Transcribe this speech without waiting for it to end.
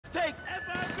take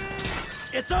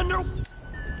FIB! It's under...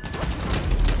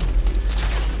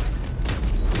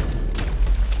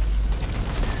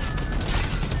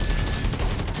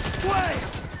 Wait!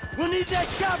 We'll need that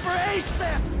chopper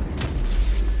ASAP!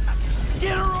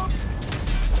 Get her up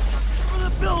for the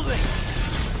building!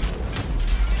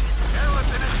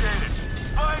 Airlift initiated.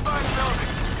 Flying by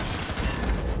building.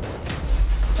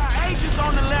 Got agents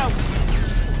on the level.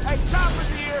 Hey, chopper's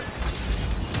here.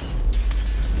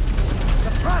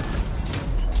 The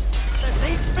process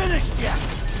ain't finished yet.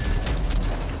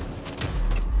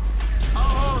 I'll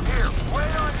hold here.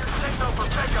 Wait on your signal for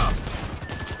pickup.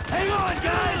 Hang on,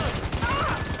 guys!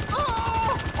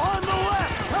 On the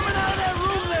left! Coming out of that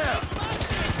room there!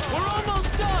 We're almost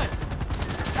done!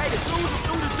 Hey, the dudes are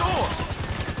through the door.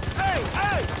 Hey!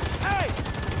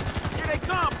 Here they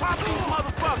come. Pop these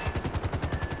motherfuckers.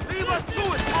 Leave us to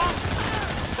it, punk.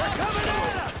 They're coming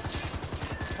at us!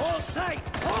 Hold tight!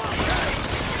 Hold tight!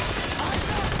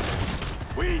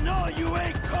 We know you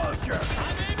ain't kosher!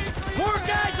 More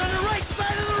guys on the right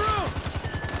side of the room!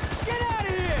 Get out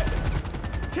of here!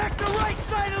 Check the right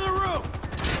side of the room!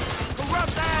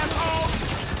 Corrupt asshole.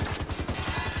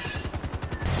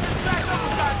 Let's back up a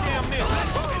goddamn minute.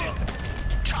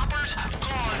 Choppers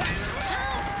gone, dudes.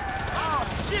 Oh,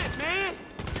 shit, man.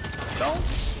 Don't...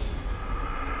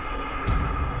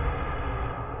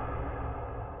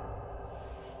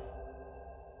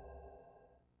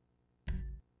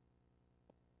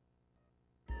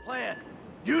 Plan.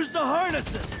 Use the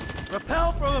harnesses.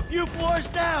 Rappel from a few floors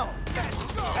down.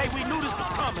 Hey, we knew this was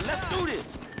coming. Let's do this.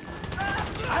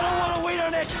 I don't want to wait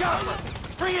on that chopper.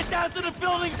 Bring it down to the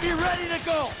building. Be ready to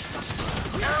go.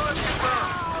 Airlift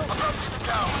confirmed. Approaching the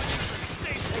tower.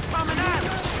 They coming at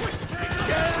us.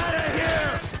 Get out of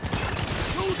here.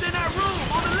 Who's in that room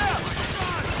on the left?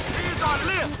 Here's our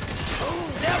lift.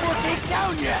 Network ain't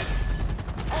down yet.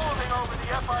 Holding over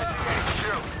the FIB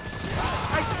HQ.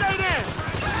 Hey, stay there.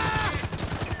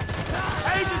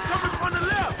 Agents coming from the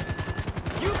left.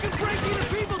 You can break into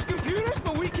people's computers,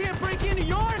 but we can't break into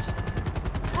yours?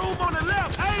 Room on the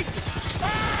left. Agents.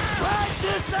 Ride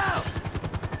this out.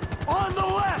 On the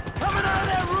left. Coming out of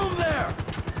that room there.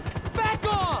 Back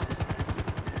off!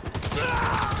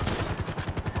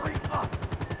 Hurry up.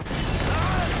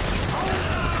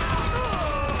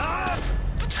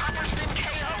 The chopper's been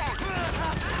KO'd.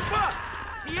 Fuck.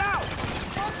 He out.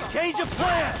 Change of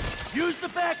plan. Use the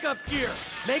backup gear.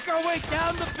 Make our way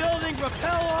down the building.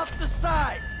 Rappel off the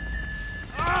side.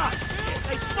 Ah, shit.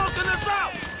 They smoking us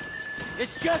out.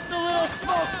 It's just a little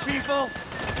smoke, people.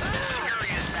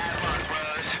 Serious bad luck,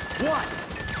 bros. What?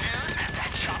 Dude,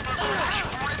 that chopper crash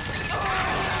ripped the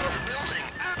glass out of the building.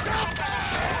 Couple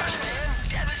floors, man.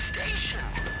 Devastation.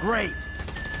 Great.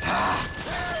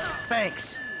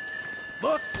 Thanks.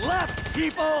 Look left,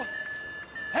 people.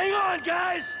 Hang on,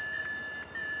 guys.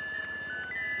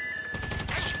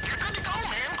 Hey, you're good to go,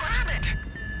 man. Grab it.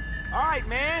 All right,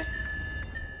 man.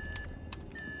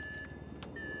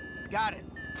 Got it.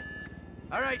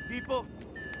 All right, people.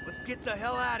 Let's get the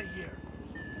hell out of here.